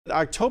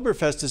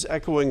Oktoberfest is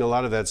echoing a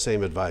lot of that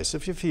same advice.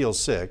 If you feel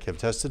sick, have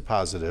tested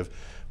positive,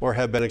 or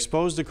have been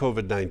exposed to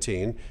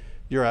COVID-19,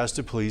 you're asked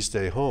to please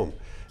stay home.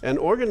 And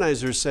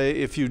organizers say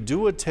if you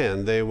do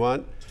attend, they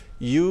want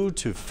you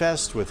to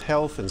fest with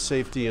health and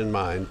safety in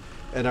mind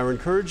and are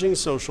encouraging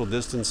social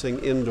distancing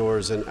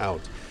indoors and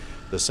out.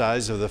 The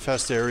size of the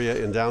fest area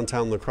in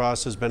downtown La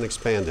Crosse has been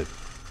expanded.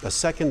 A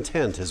second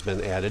tent has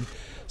been added.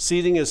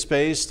 Seating is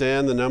spaced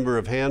and the number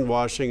of hand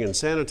washing and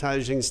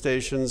sanitizing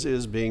stations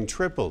is being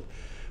tripled.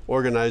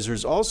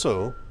 Organizers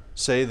also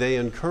say they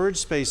encourage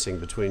spacing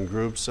between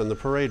groups and the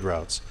parade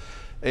routes.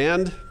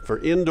 And for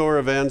indoor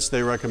events,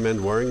 they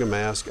recommend wearing a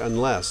mask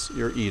unless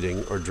you're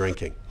eating or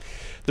drinking.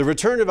 The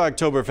return of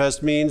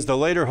Oktoberfest means the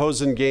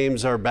Lederhosen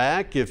Games are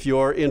back. If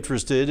you're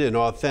interested in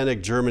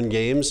authentic German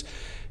games,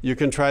 you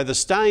can try the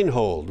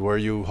Steinhold, where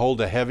you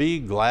hold a heavy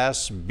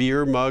glass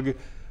beer mug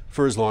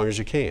for as long as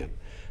you can.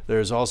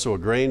 There's also a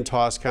grain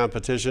toss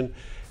competition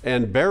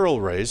and barrel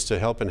race to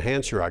help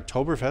enhance your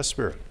Oktoberfest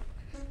spirit.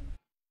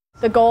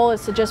 The goal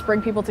is to just bring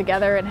people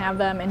together and have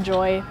them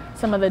enjoy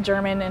some of the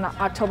German and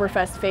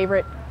Oktoberfest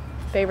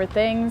favorite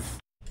things.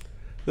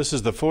 This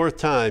is the fourth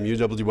time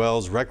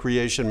UWL's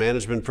Recreation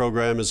Management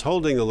Program is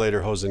holding the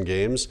Lederhosen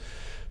Games.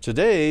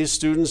 Today,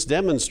 students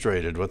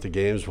demonstrated what the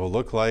games will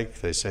look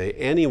like. They say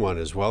anyone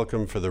is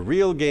welcome for the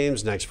real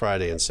games next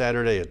Friday and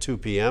Saturday at 2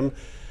 p.m.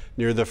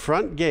 near the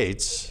front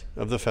gates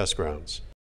of the fest grounds.